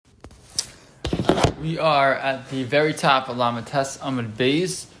We are at the very top of Lamates Amud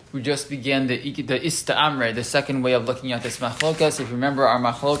Beis. We just began the Ista Amre, the second way of looking at this machlokas. If you remember, our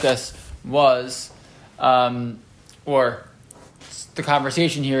machlokas was, or the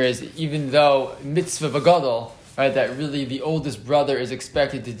conversation here is, even though mitzvah begadol, right, that really the oldest brother is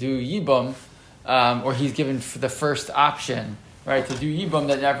expected to do yibum, or he's given the first option, right, to do yibum,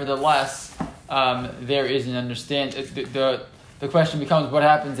 that nevertheless there is an understand. The question becomes, what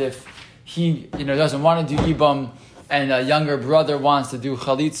happens if he, doesn't want to do yibum, and a younger brother wants to do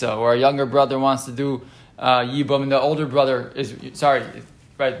chalitza, or a younger brother wants to do yibum, and the older brother is if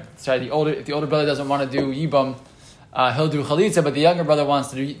the older brother doesn't want to do yibum, he'll do chalitza, but the younger brother wants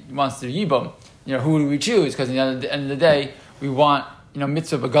to do yibum. Who do we choose? Because at the end of the day, we want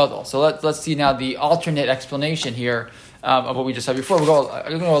mitzvah begadol. So let's see now the alternate explanation here of what we just said before. I'm going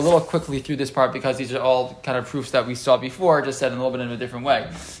to go a little quickly through this part because these are all kind of proofs that we saw before, just said in a little bit in a different way.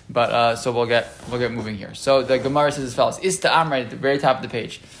 But so we'll get moving here. So the Gemara says as follows: Ista Amra at the very top of the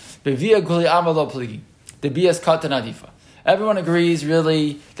page. Bevia guli amar lo pligi. The bias katan adifa. Everyone agrees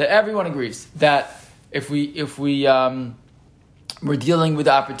that if we're dealing with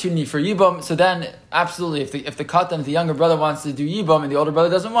the opportunity for yibum, so then absolutely, if the katan, if the younger brother wants to do yibum and the older brother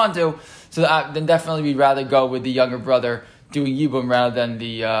doesn't want to, so then definitely we'd rather go with the younger brother doing yibum rather than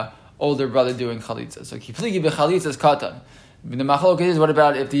the older brother doing chalitza. So kipligi b'chalitza is katan. The machlok is, what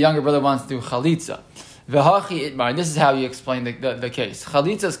about if the younger brother wants to do chalitza? V'hachi itmar. This is how you explain the case.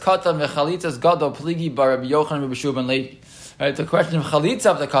 Chalitza is katan v'chalitza is gadol pligi bar Rabbi Yochanan Rabbi Shua ben Levi. Right, the question of chalitza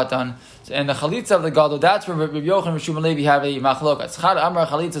of the katan and the chalitza of the gadol, that's where Rabbi Yochanan and Shua ben Levi have a machlokas. Chad amar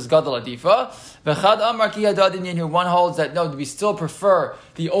chalitza is gadol adifa, v'chad amar ki hadadin yinu. One holds that no, we still prefer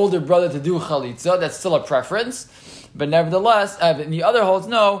the older brother to do chalitza. That's still a preference, but nevertheless, and the other holds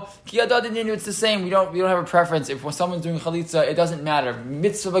no, ki hadadin yinu. It's the same. We don't have a preference. If someone's doing chalitza, it doesn't matter.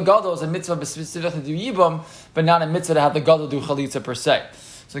 Mitzvah gadol is a mitzvah specifically to do yibum, but not a mitzvah to have the gadol do chalitza per se.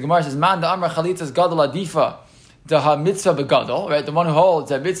 So the Gemara says, man da amar chalitza is gadol adifa. The mitzvah begadol, right? The one who holds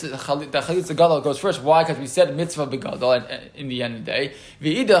that the chalitza gadol goes first. Why? Because we said mitzvah begadol in the end of the day.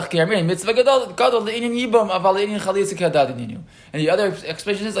 V'idach ki'amrin mitzvah gadol le'inin yibum aval le'inin chalitza ke'adadininu. And the other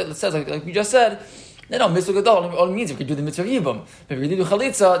explanation is like we just said. No, mitzvah gadol only means if we do the mitzvah yibum. If we do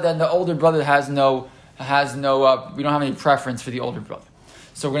chalitza, then the older brother has no. We don't have any preference for the older brother.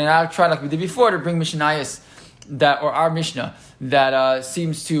 So we're going to now try, like we did before, to bring mishnayos or our mishnah that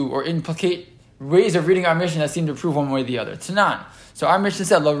seems to or implicate ways of reading our Mishnah that seem to prove one way or the other. Tanan. So our Mishnah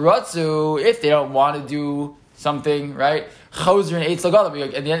said, Lo ratzu, if they don't want to do something, right? Choser and eitz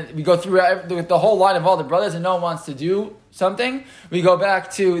lagadol. At the end, we go through the whole line of all the brothers, and no one wants to do something. We go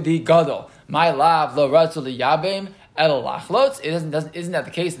back to the gadol. My lav lo ratzu liyabim el lachlots. Isn't that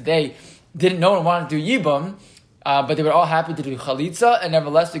the case? They didn't know and wanted to do yibum, but they were all happy to do chalitza, and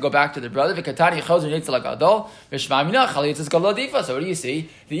nevertheless we go back to the brother. V'katani choser and eitz lagadol. V'shmamina chalitza is gadol adifa. So what do you see?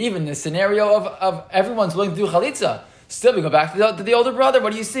 Even the scenario of everyone's willing to do chalitza, still we go back to the older brother.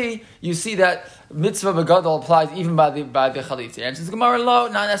 What do you see? You see that mitzvah begadol applies even by the chalitza. And since Gemara lo,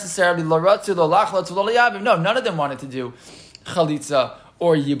 not necessarily lo ratzu, lo lachlotz, lo liyabim. No, none of them wanted to do chalitza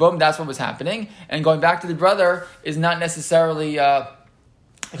or yibum. That's what was happening. And going back to the brother is not necessarily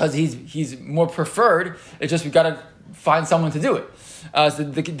because he's more preferred. It's just we've got to find someone to do it. So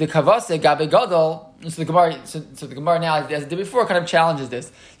the kavase gabe gadol. So the Gemara now, as it did before, kind of challenges this.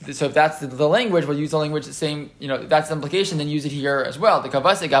 So if that's the language, we'll use the language the same. That's the implication. Then use it here as well. The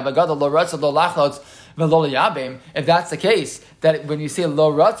kavase gabe gadol lo ratzu lo lachlotz v'lo liyabim. If that's the case, that when you say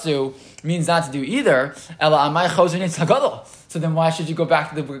lo ratzu means not to do either, ela amay choser neitz hagadol. So then why should you go back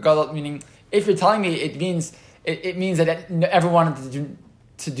to the gadol? Meaning, if you're telling me it means that everyone wanted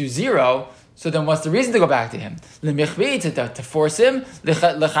to do zero. So then what's the reason to go back to him? To force him? Force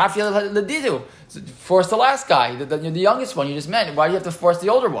the last guy, the youngest one you just met. Why do you have to force the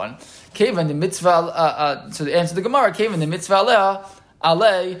older one? Kevin, the mitzvah, so the answer to the Gemara, Kevin, the mitzvah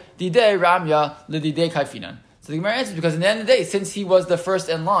aleh, didei ramya, lididei kaifinan. So the Gemara answers, because in the end of the day, since he was the first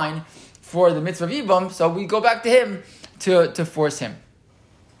in line for the mitzvah yibum, so we go back to him to force him.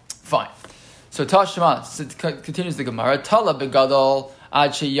 Fine. So Tashma continues the Gemara, Tala begadol,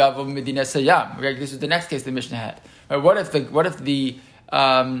 this is the next case the Mishnah had. Right, what if the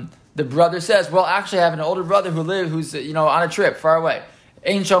brother says, well, actually I have an older brother who's on a trip far away.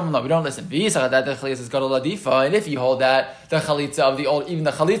 Ein shom, we don't listen. And if you hold that the chalitza of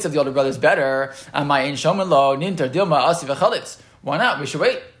the older brother is better, my ein shom lo ninter dilma asi v'chalitz. Why not? We should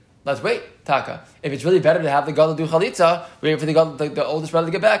wait. Let's wait, Taka. If it's really better to have the gadol do chalitza, wait for the oldest brother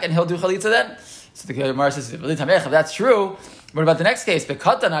to get back, and he'll do chalitza then. So the Gemara says, if that's true, what about the next case? Right,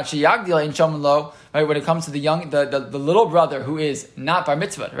 when it comes to the little brother who is not bar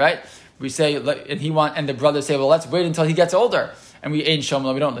mitzvah, right? we say, and the brothers say, well, let's wait until he gets older, and we ain't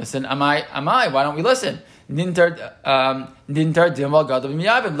shomla, we don't listen. Am I? Why don't we listen? Nintar dimal gadol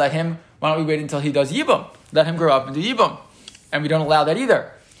b'miyavim. Let him. Why don't we wait until he does yibum? Let him grow up and do yibum, and we don't allow that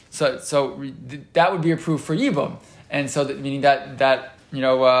either. So that would be a proof for yibum, and so meaning that we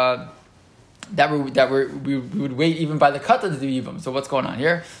would wait even by the kata to do yibum. So what's going on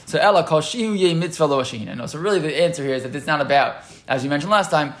here? So ella kol shihu ye mitzvah lo shehina. No, so really the answer here is that it's not about, as you mentioned last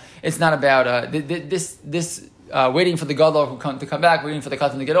time, it's not about this waiting for the gadol to come back, waiting for the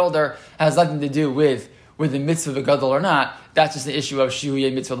katan to get older, has nothing to do with the mitzvah of the gadol or not. That's just the issue of shihu ye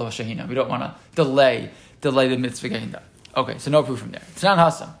mitzvah lo shehina. We don't want to delay the mitzvah getting done. Okay, so no proof from there. Tanan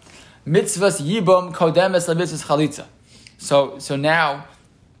hasam mitzvahs yibum kodemes la mitzvahs chalitza. So now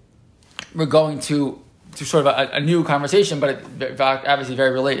we're going to sort of a new conversation, but it's obviously very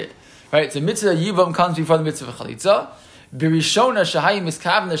related, right? So mitzvah yibum comes before the mitzvah chalitza. Birishona shahayim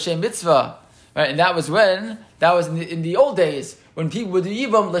miskaven l'shem mitzvah, right? And that was in the old days when people would do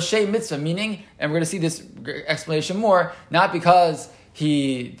yibum l'shem mitzvah, meaning, and we're going to see this explanation more, not because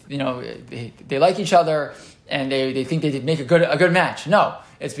they like each other and they think they make a good match. No,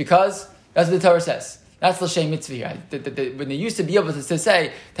 it's because that's what the Torah says. That's l'shem mitzvah here. When they used to be able to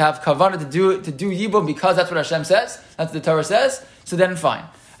say, to have kavanah to do yibum because that's what Hashem says, that's what the Torah says, so then fine.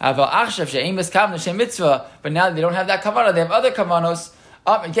 But now they don't have that kavanah, they have other kavanos.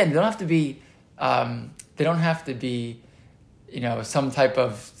 Again, they don't have to be some type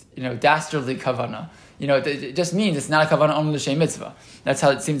of dastardly kavanah. It just means it's not a kavanah only l'shem mitzvah. That's how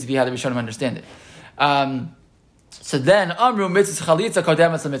it seems to be how the Rishonim understand it. So then amru mitzvah chalitza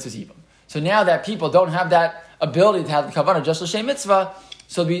kodemas mitzvah yibum. So now that people don't have that ability to have the kavanah just l'shem mitzvah,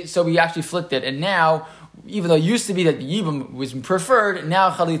 so we actually flipped it, and now, even though it used to be that the yibum was preferred, now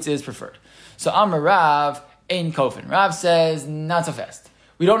chalitza is preferred. So Amar Rav ein kofin. Rav says not so fast.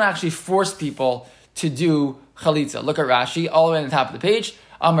 We don't actually force people to do chalitza. Look at Rashi all the way on the top of the page.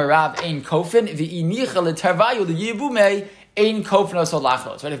 Amar Rav ein kofin v'inicha l'tarvayu l'yibume ein kofin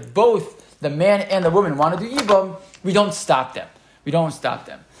osolachlos. Right? If both the man and the woman want to do yibum, we don't stop them.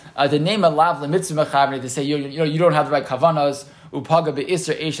 The name of lav lemitzvah mechaber to say you don't have the right kavanas upaga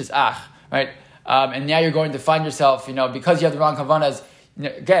beisr eishes ach, right? And now you're going to find yourself because you have the wrong kavanas.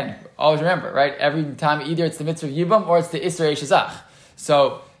 Again, always remember, right? Every time either it's the mitzvah of yibum or it's the isra eishes ach.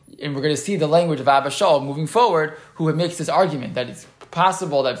 So, and we're going to see the language of Abba Shaul moving forward, who makes this argument that it's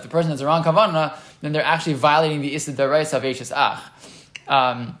possible that if the person has the wrong kavanah, then they're actually violating the isra deraisa of eishes ach.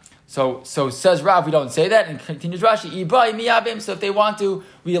 So says Rav, we don't say that, and continues Rashi, Ibai miyabim. So if they want to,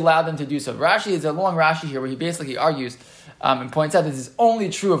 we allow them to do so. Rashi is a long Rashi here where he basically argues and points out that this is only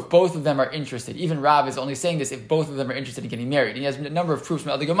true if both of them are interested. Even Rav is only saying this if both of them are interested in getting married. And he has a number of proofs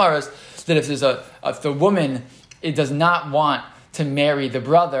from other Gemaras that if the woman does not want to marry the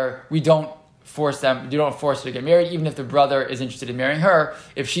brother, we don't force them. You don't force her to get married, even if the brother is interested in marrying her.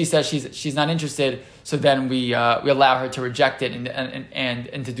 If she says she's not interested, so then we allow her to reject it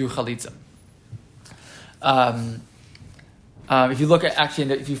and to do chalitza. If you look at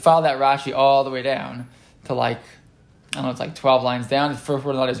if you follow that Rashi all the way down to it's 12 lines down. The first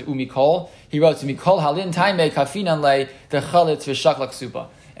word on that is umikol. He wrote to mikol halin taime kafinan le the chalitz v'shaklak suba.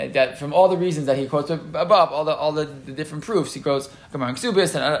 That from all the reasons that he quotes above, all the different proofs he quotes Gemara and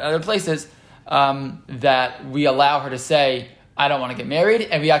Ksubis and other places. That we allow her to say, I don't want to get married,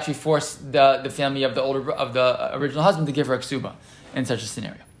 and we actually force the family of the original husband to give her a ksuba in such a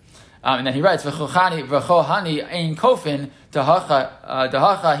scenario. And then he writes, "V'chohani ein kofin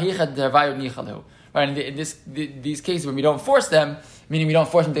dahacha hicha dervayu nichalu." Right, in these cases when we don't force them, meaning we don't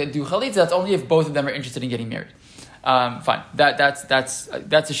force them to do chalitza, that's only if both of them are interested in getting married. Fine, that's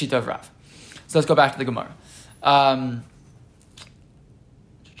the shita of Rav. So let's go back to the Gemara.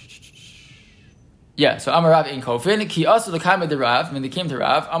 So Amar Rav in Kofin, Ki also the Kaimah de Rav, when they came to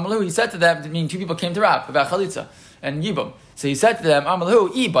Rav, Amalu, he said to them, meaning two people came to Rav about Chalitza and Yibum. So he said to them, Amalu,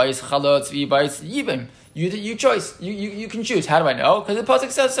 Ibais Chalotz, Ibais Yibum. You choice. You can choose. How do I know? Because the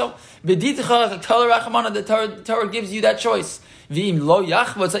pasuk says so. The Torah gives you that choice. V'im lo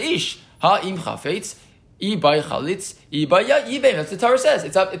yachvotz haish ha'im chafetz ibay chalitz ibay yibem. That's what the Torah says.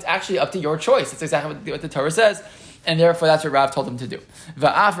 It's actually up to your choice. It's exactly what the Torah says. And therefore, that's what Rav told him to do.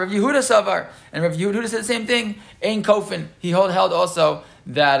 Va'af Rav Yehuda savar, and Rav Yehuda said the same thing. Ein kofin. He held also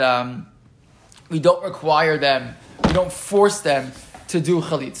that we don't require them, we don't force them to do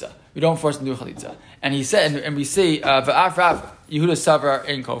chalitza. We don't force them to do chalitza. And he said, and we say, Va'af Rav Yehuda savar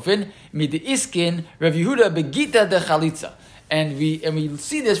ein kofin mid iskin Rav Yehuda begita de chalitza. And we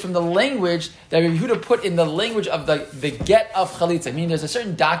see this from the language that Rav Yehuda put in the language of the get of chalitza. I mean, there's a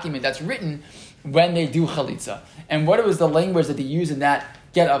certain document that's written when they do chalitza. And what was the language that they use in that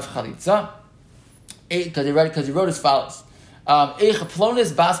get of chalitza, because he wrote as follows: Eich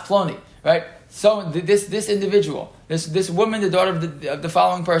plonis bas ploni, right? So this individual, this woman, the daughter of the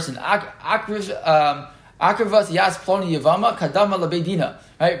following person, akrivas yas ploni yevama kadama labedina,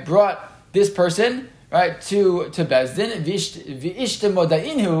 right? Brought this person, right, to Bezdin, v'ishtem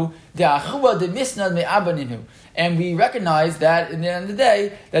modainhu de'achua de'misnad me'abaninhu, and we recognize that in the end of the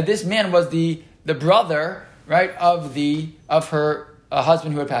day that this man was the brother, right, of her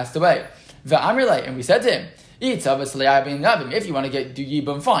husband who had passed away. V'amrilei, and we said to him, if you want to do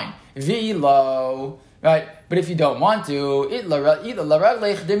yibum, fine. V'lo, right, but if you don't want to,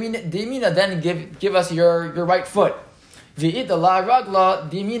 then give us your right foot. V'ita la ragla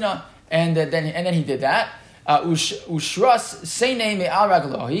dimina. And then he did that. Ushras seinei me'al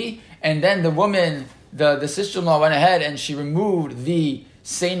raglohi. And then the woman, the sister-in-law, went ahead and she removed the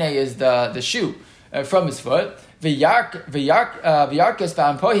seinei, is the shoe, from his foot. V'yarkes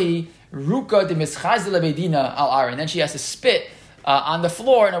ba'ampohi ruka de mischazil bedina al ar. And then she has to spit on the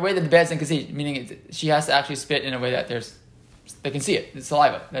floor in a way that the bezdin can see. Meaning she has to actually spit in a way that they can see it. The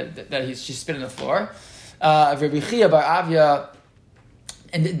saliva she spit on the floor. Rabbi Chia bar Avia.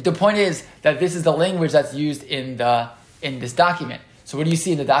 And the point is that this is the language that's used in this document. So what do you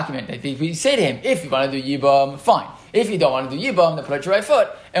see in the document? We say to him, if you want to do yibam, fine. If you don't want to do yibam, then put out your right foot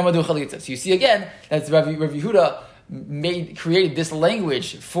and we'll do chalitza. So you see again that Rabbi Yehuda created this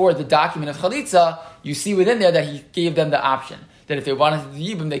language for the document of chalitza. You see within there that he gave them the option that if they wanted to do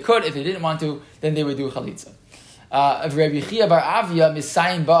yibam, they could. If they didn't want to, then they would do chalitza. Rabbi Chia bar Avia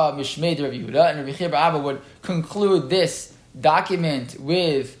misayin ba mishmei Rabbi Yehuda, and Rabbi Chia bar Avia would conclude this document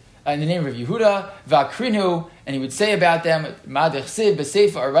with in the name of Yehuda, Vakrinu, and he would say about them, Madechsiv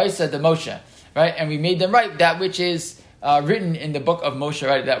b'Sefer Araisa de Moshe, right? And we made them write that which is written in the book of Moshe,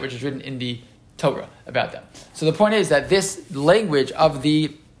 right? That which is written in the Torah about them. So the point is that this language of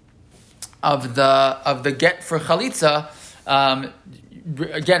the get for chalitza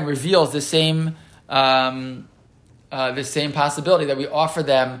again reveals the same possibility that we offer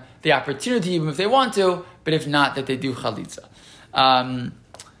them the opportunity, even if they want to, but if not, that they do chalitza.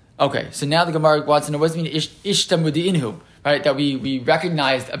 Okay, so now the Gemara wants to know, what does it mean, ishtamudi'inhu, right, that we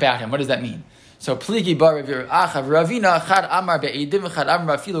recognized about him. What does that mean? So, pligi bar achav ravina, chad amar be'edim, chad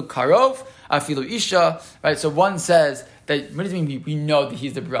amar afilu karov, afilu isha, right, so one says that, what does it mean we know that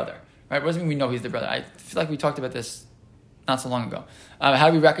he's the brother, right, what does it mean we know he's the brother? I feel like we talked about this not so long ago. How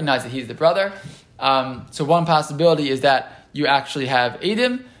do we recognize that he's the brother? So one possibility is that you actually have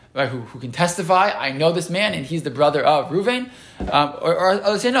Edim, right, who can testify, I know this man, and he's the brother of Reuven. Or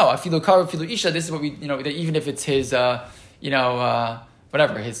others say, no, afilu kar, afilu isha, this is what we, that even if it's his,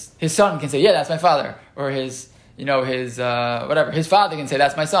 whatever, his son can say, yeah, that's my father. Or his father can say,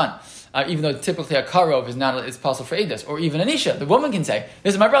 that's my son. Even though typically a karov is possible for Edus. Or even an isha, the woman can say,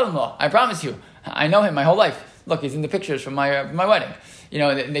 this is my brother-in-law, I promise you, I know him my whole life. Look, he's in the pictures from my wedding.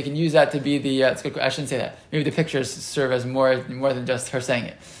 And they can use that to be the. It's good, I shouldn't say that. Maybe the pictures serve as more than just her saying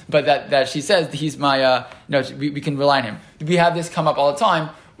it. But that she says he's my. We can rely on him. We have this come up all the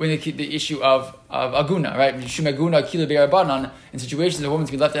time when the issue of aguna, right? Aguna kila be'arabanan, in situations a woman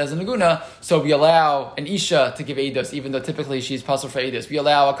to be left as an aguna, so we allow an isha to give edus, even though typically she's possible for edus. We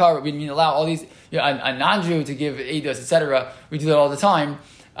allow a kar. We allow all these a non-Jew to give edus, etc. We do that all the time.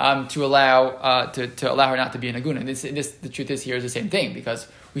 To allow her not to be an aguna. And the truth is here is the same thing, because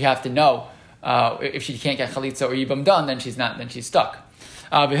we have to know if she can't get chalitza or yibam done, then she's stuck.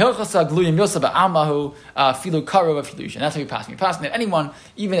 And that's how we pass. We pass that anyone,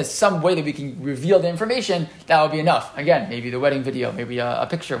 even in some way that we can reveal the information, that would be enough. Again, maybe the wedding video, maybe a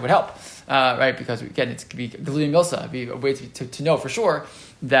picture would help, right? Because again, it could be gluyim milsa, it'd be a way to know for sure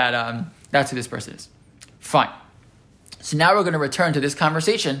that that's who this person is. Fine. So now we're going to return to this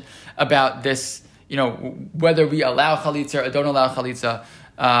conversation about this, whether we allow chalitza or don't allow chalitza.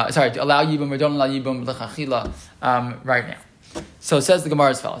 Allow yibum or don't allow yibum l'chachila right now. So it says the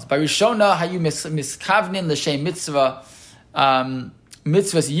Gemara as follows: By Rishona hayu miskavnin l'shem mitzvah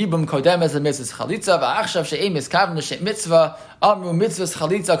mitzvahs yibum kodemes l'mitzvahs chalitza va'achshav she'em miskavnin l'shem mitzvah amru mitzvahs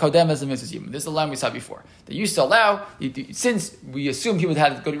chalitza kodemes l'mitzvahs yibum. This is the line we saw before. They used to allow, since we assume people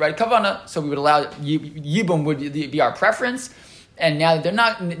had good right kavana, so we would allow yibum would be our preference, and now that they're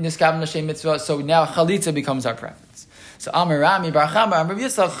not niskavnin l'shem mitzvah, so now chalitza becomes our preference. So Amar Rami Bar Chama Amar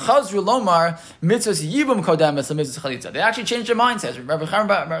Yisach Chazru Lomar Mitzvahs Yibum Kodemes LaMitzvahs Chalitza. They actually changed their mind. Says Rami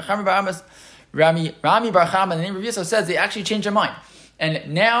Bar Chama, the name of Yisach, says they actually changed their mind,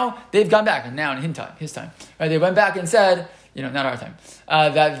 and now they've gone back. And now in his time, right? They went back and said, not our time,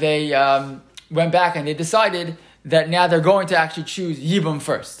 that they went back and they decided that now they're going to actually choose Yibum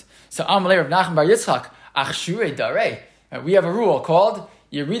first. So Amalei Rav Nachman Bar Yitzchak Achshure Darei. We have a rule called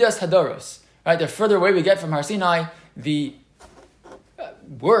Yeridas Hadoros. Right, the further away we get from Har Sinai, the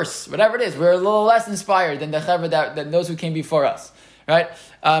worse, whatever it is, we're a little less inspired than the Chevra than those who came before us. Right?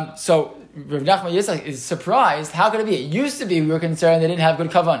 So Rav Nachman Yitzchak is surprised. How could it be? It used to be we were concerned they didn't have good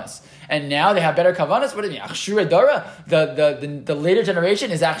kavanas. And now they have better kavanas? What do you mean? Achshura Dora, the later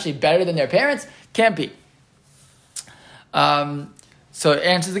generation is actually better than their parents? Can't be. So it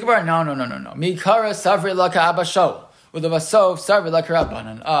answers the Gemara, no. Mikara savri laka abasho. With the vasov savri laka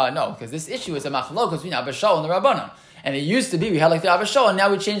rabbanan. No, because this issue is a machlokas between abasho and the rabbanan. And it used to be we had like the abasho, and now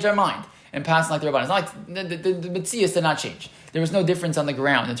we changed our mind and passed like the rabbanan. It's not like the Metzias did not change. There was no difference on the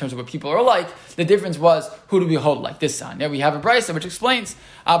ground in terms of what people are like. The difference was who do we hold like this son. Now we have a brisa which explains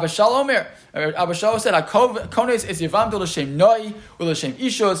Abba Shalom said Kones is Yevam l'shem noi u'l'shem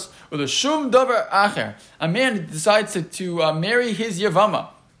ishos u'l'shum davar acher. A man decides to marry his Yevama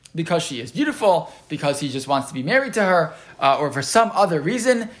because she is beautiful, because he just wants to be married to her, or for some other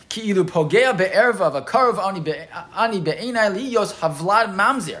reason. Ki'ilu pogea be'erva v'karov ani be'enai liyos havlad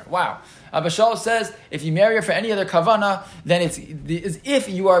mamzir. Wow. Abba Shaul says, if you marry her for any other kavana, then it's as if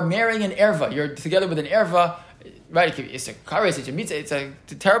you are marrying an erva. You're together with an erva, right? It's a kares, it's a mitzvah, it's a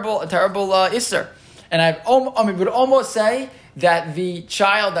terrible isser. And I would almost say that the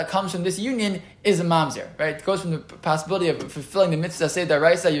child that comes from this union is a mamzer, right? It goes from the possibility of fulfilling the mitzvah, say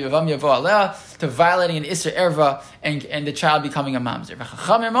daraisa yevam yavo aleh, to violating an isser erva and the child becoming a mamzer.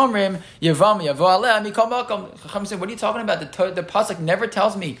 Chachamim omrim yevam yavo aleh mikol makom. Chachamim say, what are you talking about? The pasuk never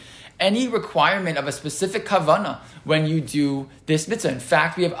tells me any requirement of a specific kavana when you do this mitzvah. In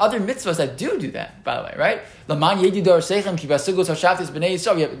fact, we have other mitzvahs that do that, by the way, right? Laman yedidor seichem ki basugos hashaftis b'nei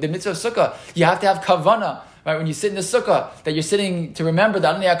Yisrael. You have the mitzvah of sukkah. You have to have kavana, right? When you sit in the sukkah, that you're sitting to remember the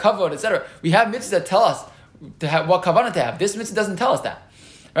Adonai HaKavod, etc. We have mitzvahs that tell us to have what kavana to have. This mitzvah doesn't tell us that,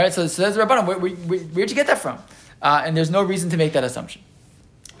 right? So there's the Rabbanan. Where'd you get that from? And there's no reason to make that assumption.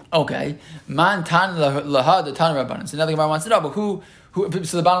 Okay, man tan laha the tan Rabbanan. So now the Gemara wants to know, but who?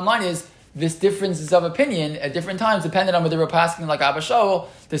 So the bottom line is this differences of opinion at different times, depending on whether we're passing like Abba Shaul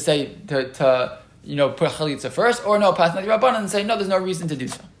to say to put chalitza first, or no, passing like the Rabbanan and say no, there's no reason to do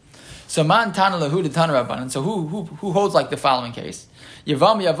so. So man tan lahu the tan Rabbanan. So who holds like the following case?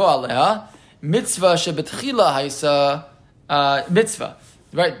 Yavam yavo aleha mitzvah shebetchila haisa mitzvah.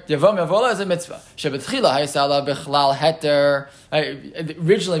 Right, Yavam Yavola is a mitzvah. Shebetchila haisala bechlal heter.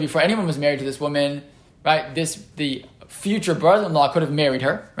 Originally, before anyone was married to this woman, right, the future brother-in-law could have married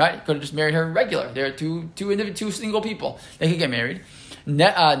her. Right, could have just married her regular. There are two single people. They could get married.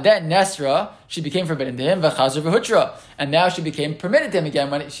 Then Nesra, she became forbidden to him. V'chazar v'hutra, and now she became permitted to him again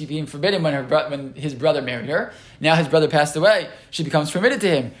when she became forbidden when his brother married her. Now his brother passed away. She becomes permitted to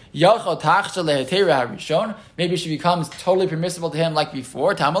him. Yachal tachsha lehetera harishon. Maybe she becomes totally permissible to him like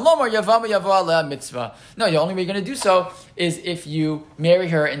before. Tamalomar yavam yavo aleh mitzvah. No, the only way you're going to do so is if you marry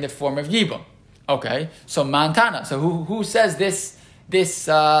her in the form of yibum. Okay, so mantana. So who says this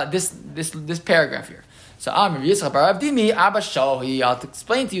paragraph here? So I'll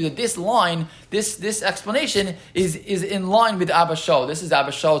explain to you that this line, this explanation is in line with Abba Shaul. This is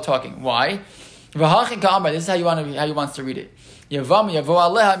Abba Shaul talking. Why? This is how he wants to read it. Yavam yavo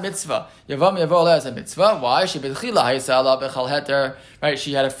aleha mitzvah. Yavam yavo aleha is a mitzvah. Why? She betchila haisala bechal heter. Right?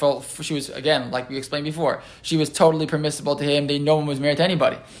 She was, again, like we explained before, she was totally permissible to him. No one was married to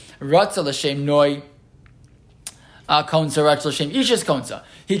anybody. Ratza l'shem noi. Konsa Ratza l'shem ishas konsa.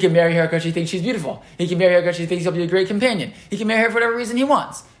 He can marry her because she thinks she's beautiful. He can marry her because she thinks he'll be a great companion. He can marry her for whatever reason he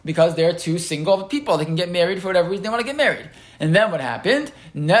wants. Because they're two single people. They can get married for whatever reason they want to get married. And then what happened?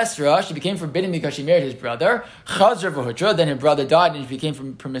 Nesra, she became forbidden because she married his brother. Chazar v'hutra, then her brother died and she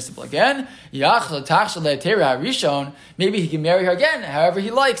became permissible again. Yachla tachsha le'tera harishon, maybe he can marry her again, however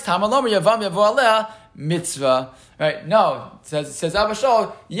he likes. Tamalomer yavam yavo aleha mitzvah. Right? No, says Abba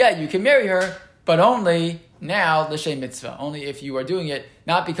Shaul, yeah, you can marry her, but only now l'shem mitzvah. Only if you are doing it,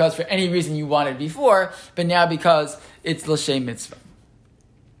 not because for any reason you wanted before, but now because it's l'shem mitzvah.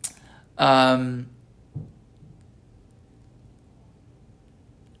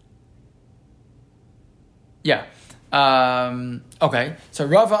 Okay. So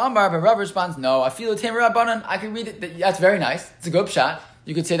Rava Amar, but Rava responds, no, I feel Tamer Rabbanan. I can read it. That's very nice. It's a good pshat.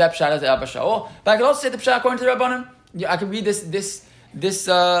 You could say that pshat as Abba Shaul, but I could also say the pshat according to the Rabbanan. I could read this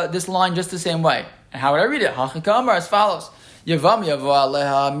line just the same way. And how would I read it? Hachika Amar as follows: Yavam yavo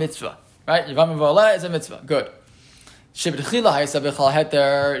aleha mitzvah. Right? Yavam yavo aleha is a mitzvah. Good. She used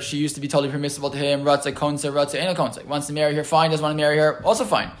to be totally permissible to him. Ratza konsa, ratza ena konsa. Wants to marry her, fine. Doesn't want to marry her, also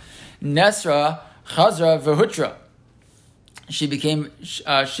fine. Nesra chazra v'hutra. She became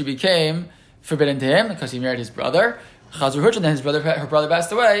forbidden to him because he married his brother. Chazur Hurchan, then her brother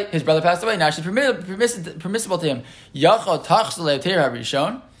passed away. His brother passed away. Now she's permissible to him. Yachal tachzle teir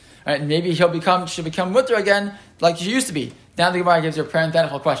harishon. Right, maybe she'll become mutter again like she used to be. Now the Gemara gives her a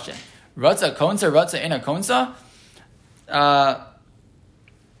parenthetical question. Ratza konsa, ratza ina konsa.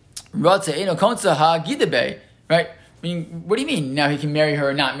 Ratza ina konsa ha gidebe. Right? I mean, what do you mean now he can marry her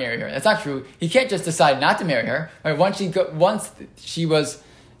or not marry her? That's not true. He can't just decide not to marry her. Right? Once she was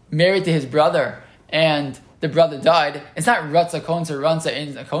married to his brother and the brother died, it's not ratza konsa, ratza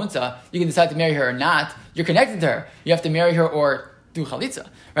ina konsa. You can decide to marry her or not. You're connected to her. You have to marry her or do chalitza,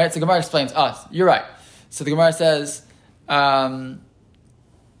 right? So Gemara explains us. You're right. So the Gemara says, the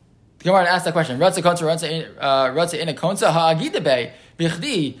Gemara asks that question. Ratza konsa, ratza ina konsa ha'agidebe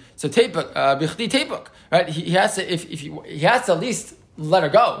bichdi. So tepuk, bichdi tepuk, right? He has to he has to at least let her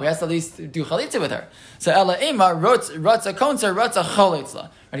go. He has to at least do chalitza with her. So ela ema ratza konsa, ratza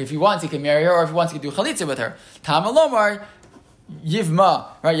chalitza. Right? If he wants, he can marry her, or if he wants, he can do chalitza with her. Tamalomar yivma,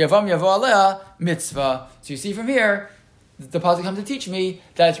 right? Yavam yavo alea mitzvah. So you see from here, the pasuk comes to teach me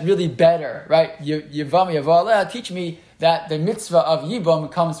that it's really better, right? Yevam Yavaleh, teach me that the mitzvah of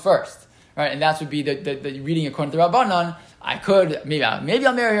Yibum comes first, right? And that would be the reading according to Rabbanan. I could, maybe I'll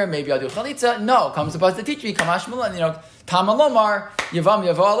marry her, maybe I'll do chalitza. No, comes the pasuk to teach me, Kamash Malan, Tamalomar, Yevam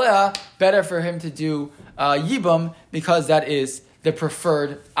Yavaleh, better for him to do Yibum because that is the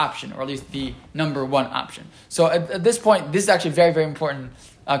preferred option, or at least the number one option. So at this point, this is actually a very, very important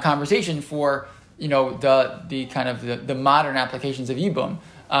conversation for the kind of the modern applications of Yibum,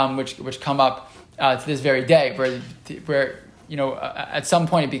 which come up to this very day, where at some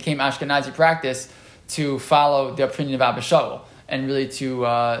point it became Ashkenazi practice to follow the opinion of Abba Shaul, and really to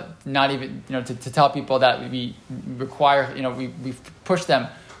not even to tell people that we require we push them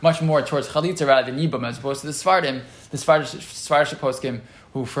much more towards Chalitza rather than Yibum, as opposed to the Sfardim poskim,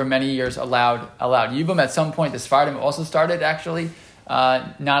 who for many years allowed Yibum. At some point, the Sfardim also started actually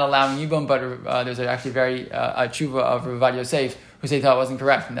not allowing Yibum, but there's actually very a tshuva of Ravad Yosef who said that wasn't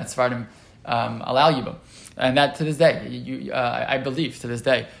correct, and that Sfardim allow Yibum. And that to this day, I believe to this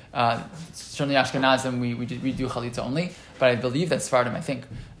day, certainly Ashkenazim, we do Chalitza only, but I believe that Sfardim, I think,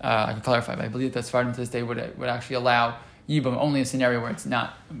 I can clarify, but I believe that Sfardim to this day would actually allow Yibum only in a scenario where it's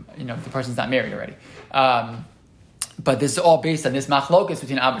not, the person's not married already. But this is all based on this machlokus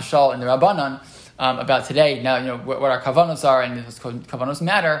between Abba Shaul and the Rabbanan, about today. Now, what our kavanos are, and those kavanos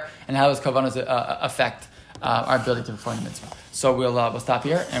matter, and how those kavanos affect our ability to perform the mitzvah. So we'll stop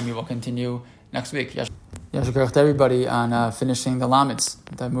here, and we will continue next week. Yashar to everybody on finishing the Lamets.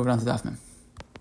 Moving on to Dafman.